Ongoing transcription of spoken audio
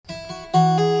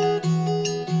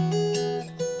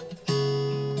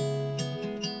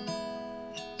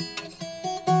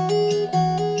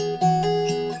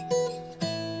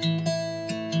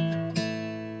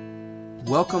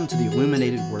Welcome to the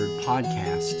Illuminated Word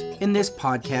Podcast. In this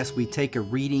podcast, we take a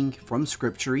reading from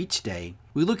Scripture each day.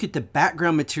 We look at the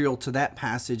background material to that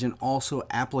passage and also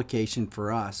application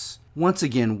for us. Once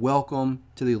again, welcome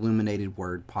to the Illuminated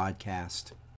Word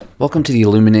Podcast. Welcome to the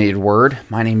Illuminated Word.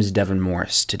 My name is Devin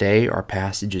Morris. Today, our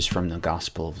passage is from the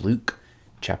Gospel of Luke,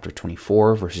 chapter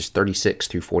 24, verses 36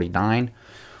 through 49.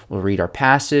 We'll read our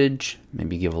passage,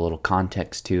 maybe give a little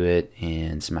context to it,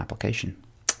 and some application.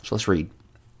 So let's read.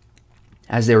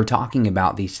 As they were talking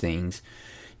about these things,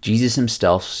 Jesus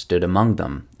himself stood among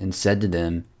them and said to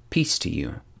them, "Peace to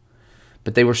you."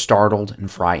 But they were startled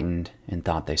and frightened and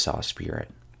thought they saw a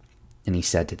spirit. And he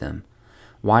said to them,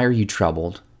 "Why are you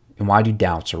troubled, and why do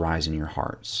doubts arise in your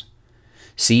hearts?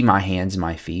 See my hands and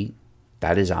my feet,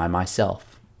 that is I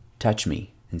myself. Touch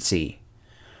me and see.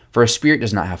 For a spirit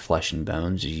does not have flesh and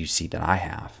bones, as you see that I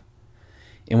have."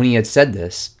 And when he had said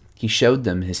this, he showed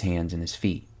them his hands and his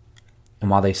feet. And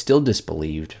while they still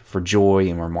disbelieved for joy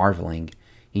and were marveling,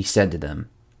 he said to them,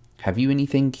 "Have you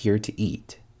anything here to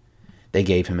eat?" They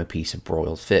gave him a piece of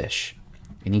broiled fish,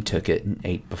 and he took it and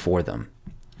ate before them.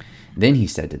 Then he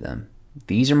said to them,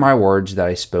 "These are my words that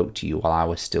I spoke to you while I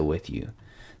was still with you,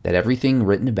 that everything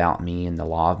written about me in the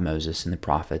law of Moses and the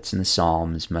prophets and the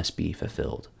Psalms must be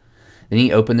fulfilled." Then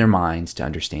he opened their minds to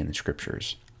understand the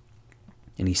Scriptures.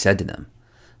 And he said to them,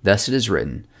 "Thus it is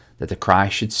written, that the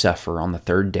Christ should suffer on the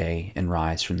third day and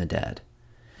rise from the dead,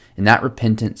 and that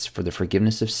repentance for the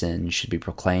forgiveness of sins should be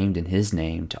proclaimed in his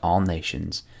name to all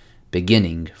nations,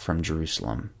 beginning from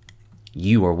Jerusalem.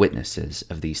 You are witnesses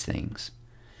of these things.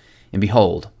 And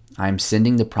behold, I am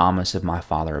sending the promise of my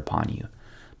Father upon you,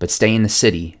 but stay in the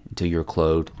city until you are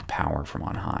clothed with power from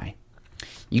on high."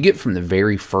 You get from the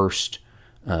very first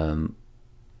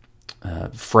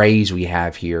phrase we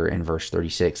have here in verse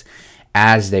 36,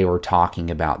 as they were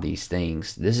talking about these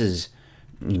things. This is,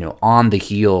 on the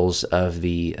heels of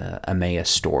the Emmaus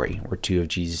story, where two of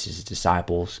Jesus'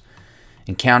 disciples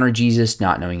encounter Jesus,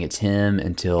 not knowing it's him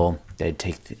until they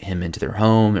take him into their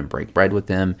home and break bread with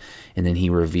them, and then he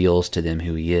reveals to them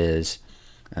who he is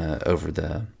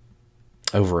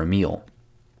over a meal.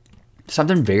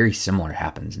 Something very similar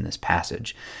happens in this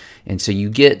passage. And so you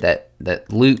get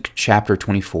that Luke chapter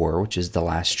 24, which is the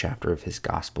last chapter of his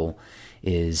gospel,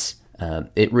 is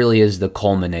it really is the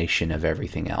culmination of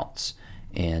everything else.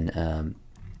 And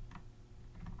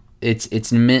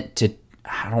it's meant to,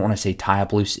 I don't want to say tie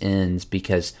up loose ends,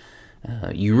 because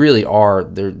you really are,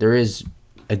 there is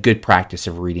a good practice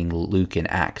of reading Luke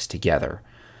and Acts together.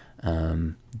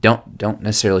 Don't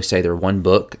necessarily say they're one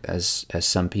book as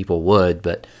some people would,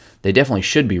 but they definitely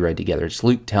should be read together. It's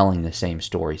Luke telling the same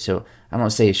story. So I don't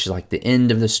want to say it's just like the end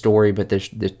of the story, but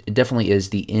it definitely is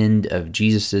the end of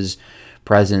Jesus's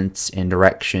presence and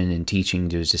direction and teaching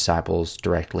to his disciples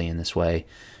directly in this way.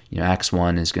 Acts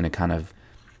 1 is going to kind of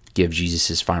give Jesus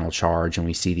his final charge, and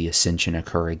we see the ascension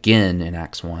occur again in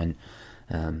Acts 1,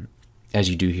 as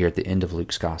you do here at the end of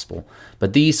Luke's gospel.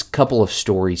 But these couple of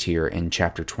stories here in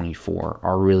chapter 24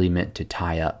 are really meant to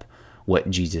tie up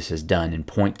what Jesus has done and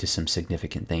point to some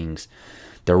significant things.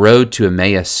 The road to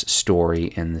Emmaus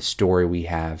story and the story we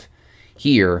have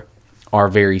here are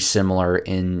very similar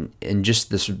in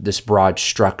just this broad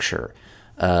structure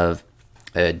of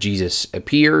Jesus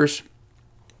appears,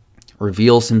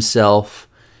 reveals himself,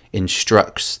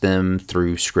 instructs them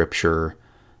through Scripture,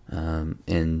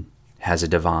 and has a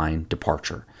divine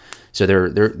departure. So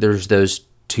there's those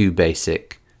two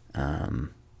basic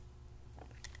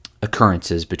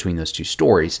occurrences between those two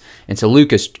stories. And so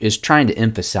Luke is trying to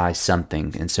emphasize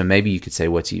something. And so maybe you could say,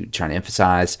 what's he trying to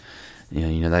emphasize?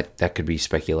 That could be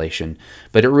speculation,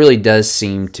 but it really does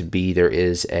seem to be there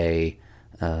is a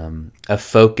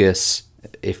focus,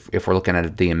 if we're looking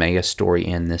at the Emmaus story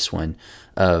and this one,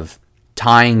 of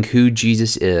tying who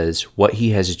Jesus is, what he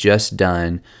has just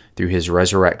done through his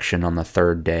resurrection on the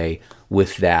third day,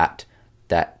 with that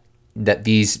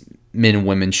these men and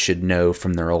women should know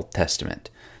from their Old Testament,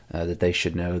 that they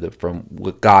should know that from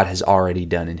what God has already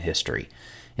done in history.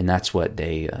 And that's what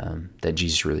that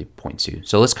Jesus really points to.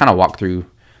 So let's kind of walk through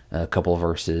a couple of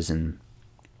verses, and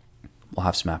we'll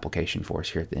have some application for us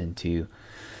here at the end too.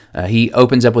 He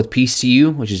opens up with "Peace to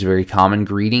you," which is a very common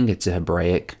greeting. It's a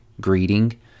Hebraic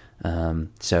greeting.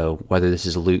 So whether this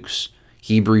is Luke's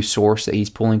Hebrew source that he's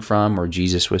pulling from, or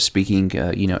Jesus was speaking,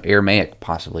 Aramaic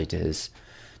possibly to his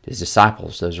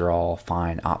disciples, those are all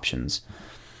fine options.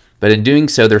 But in doing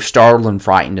so, they're startled and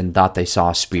frightened and thought they saw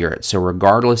a spirit. So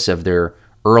regardless of their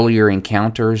earlier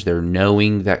encounters, they're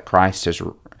knowing that Christ has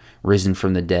risen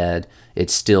from the dead,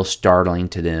 it's still startling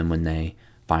to them when they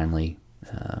finally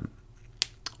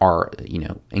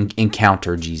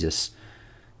encounter Jesus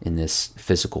in this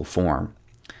physical form.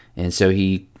 And so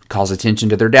he calls attention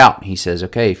to their doubt. He says,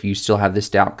 okay, if you still have this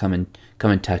doubt, come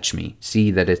and touch me.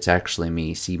 See that it's actually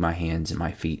me. See my hands and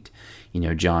my feet.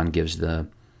 John gives the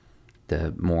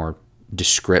more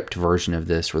descript version of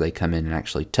this, where they come in and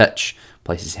actually touch,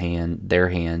 place their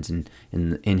hands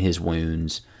in his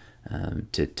wounds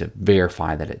to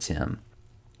verify that it's him.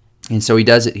 And so he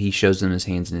does it. He shows them his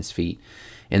hands and his feet,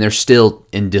 and they're still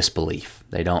in disbelief.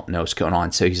 They don't know what's going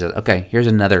on. So he says, okay, here's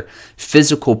another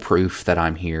physical proof that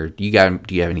I'm here. Do you have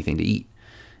anything to eat?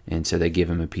 And so they give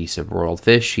him a piece of broiled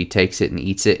fish. He takes it and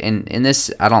eats it. And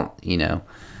this,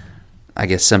 I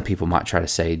guess some people might try to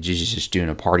say Jesus is just doing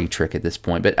a party trick at this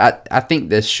point. But I think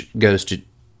this goes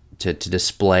to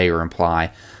display or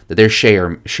imply that they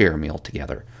share a meal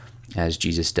together, as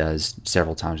Jesus does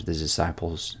several times with his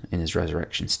disciples in his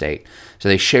resurrection state. So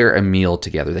they share a meal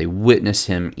together. They witness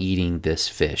him eating this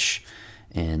fish.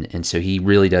 And so he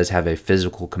really does have a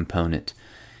physical component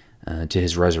to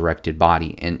his resurrected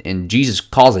body. And Jesus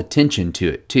calls attention to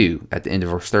it too at the end of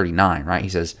verse 39, right? He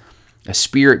says, a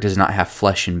spirit does not have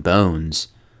flesh and bones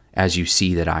as you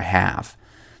see that I have.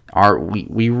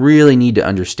 We really need to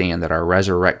understand that our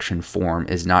resurrection form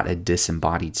is not a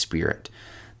disembodied spirit.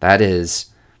 That is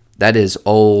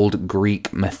old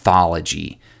Greek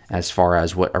mythology as far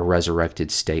as what a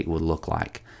resurrected state would look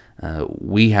like.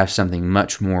 We have something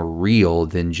much more real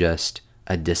than just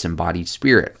a disembodied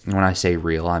spirit. And when I say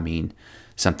real, I mean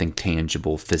something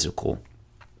tangible, physical.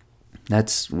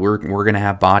 We're going to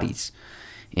have bodies.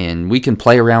 And we can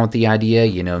play around with the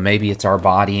idea, maybe it's our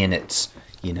body and it's,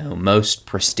 most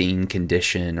pristine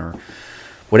condition or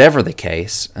whatever the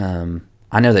case.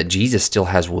 I know that Jesus still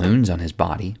has wounds on his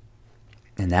body,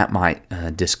 and that might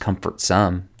discomfort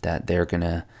some, that they're going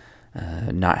to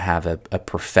not have a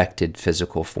perfected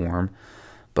physical form.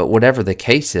 But whatever the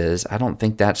case is, I don't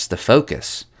think that's the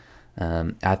focus.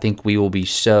 I think we will be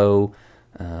so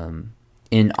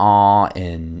in awe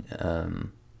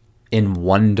and in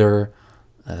wonder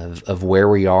of where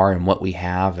we are and what we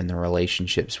have and the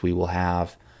relationships we will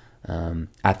have.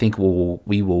 I think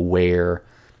we will wear,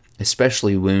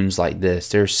 especially wounds like this.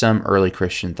 There's some early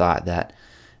Christian thought that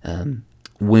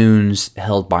wounds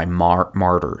held by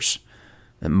martyrs,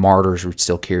 martyrs would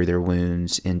still carry their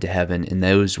wounds into heaven, and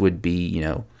those would be,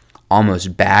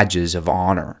 almost badges of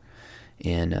honor.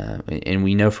 And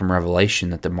we know from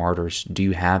Revelation that the martyrs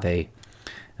do have a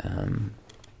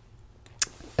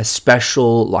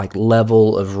special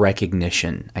level of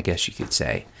recognition, I guess you could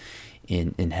say,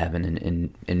 in heaven,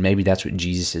 and maybe that's what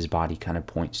Jesus' body kind of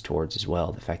points towards as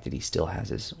well, the fact that he still has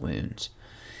his wounds.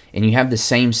 And you have the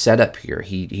same setup here.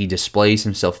 He displays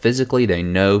himself physically. They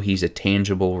know he's a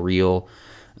tangible, real,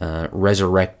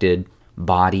 resurrected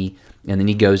body. And then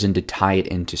he goes in to tie it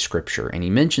into Scripture. And he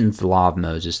mentions the law of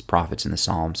Moses, the prophets, and the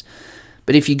Psalms.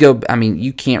 But if you go,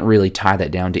 you can't really tie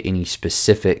that down to any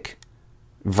specific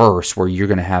verse where you're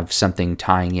going to have something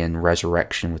tying in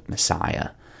resurrection with Messiah.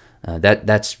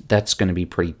 That's going to be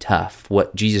pretty tough.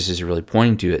 What Jesus is really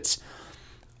pointing to, it's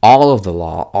all of the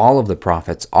law, all of the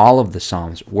prophets, all of the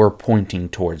Psalms were pointing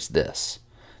towards this.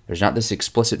 There's not this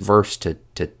explicit verse to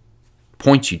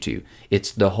point you to.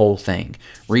 It's the whole thing.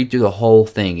 Read through the whole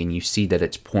thing and you see that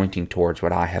it's pointing towards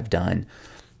what I have done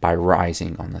by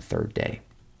rising on the third day.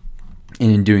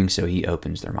 And in doing so, he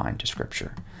opens their mind to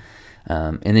Scripture.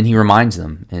 And then he reminds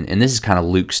them, and this is kind of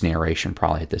Luke's narration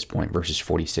probably at this point, verses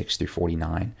 46 through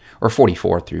 49, or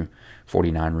 44 through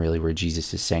 49 really, where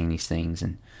Jesus is saying these things.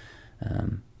 And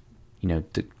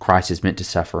Christ is meant to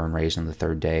suffer and raise on the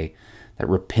third day, that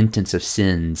repentance of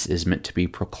sins is meant to be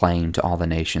proclaimed to all the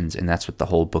nations, and that's what the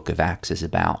whole book of Acts is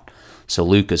about. So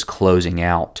Luke is closing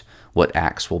out what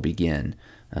Acts will begin,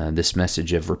 this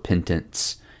message of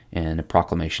repentance and a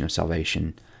proclamation of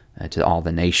salvation to all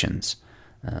the nations,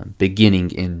 beginning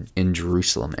in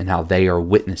Jerusalem, and how they are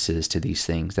witnesses to these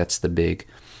things. That's the big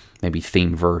maybe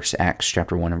theme verse, Acts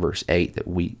chapter 1 and verse 8, that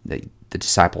the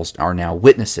disciples are now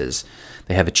witnesses.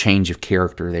 They have a change of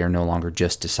character. They are no longer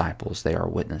just disciples. They are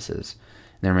witnesses.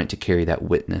 And they're meant to carry that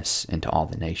witness into all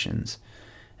the nations.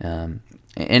 And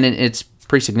it's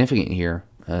pretty significant here.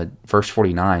 Verse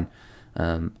 49,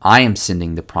 I am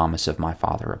sending the promise of my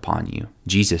Father upon you.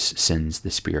 Jesus sends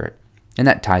the Spirit. And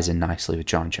that ties in nicely with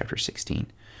John chapter 16,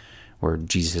 where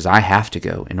Jesus says, I have to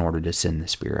go in order to send the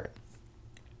Spirit.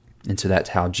 And so that's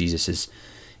how Jesus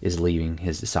is leaving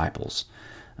his disciples.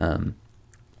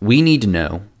 We need to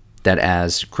know that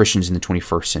as Christians in the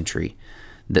 21st century,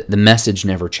 the message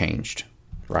never changed,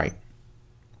 right?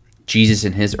 Jesus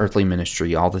in his earthly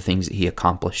ministry, all the things that he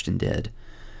accomplished and did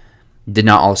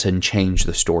not all of a sudden change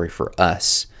the story for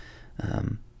us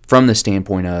from the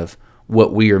standpoint of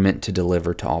what we are meant to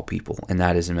deliver to all people, and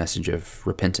that is a message of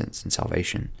repentance and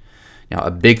salvation. Now,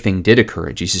 a big thing did occur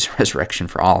at Jesus' resurrection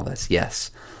for all of us, yes,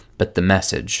 but the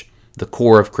message, the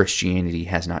core of Christianity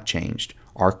has not changed.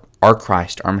 Our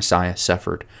Christ, our Messiah,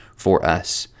 suffered for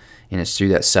us, and it's through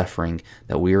that suffering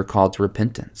that we are called to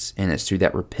repentance, and it's through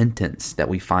that repentance that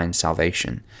we find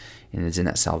salvation, and it's in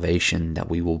that salvation that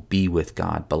we will be with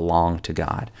God, belong to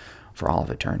God for all of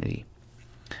eternity.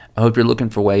 I hope you're looking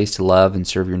for ways to love and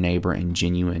serve your neighbor in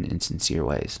genuine and sincere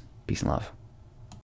ways. Peace and love.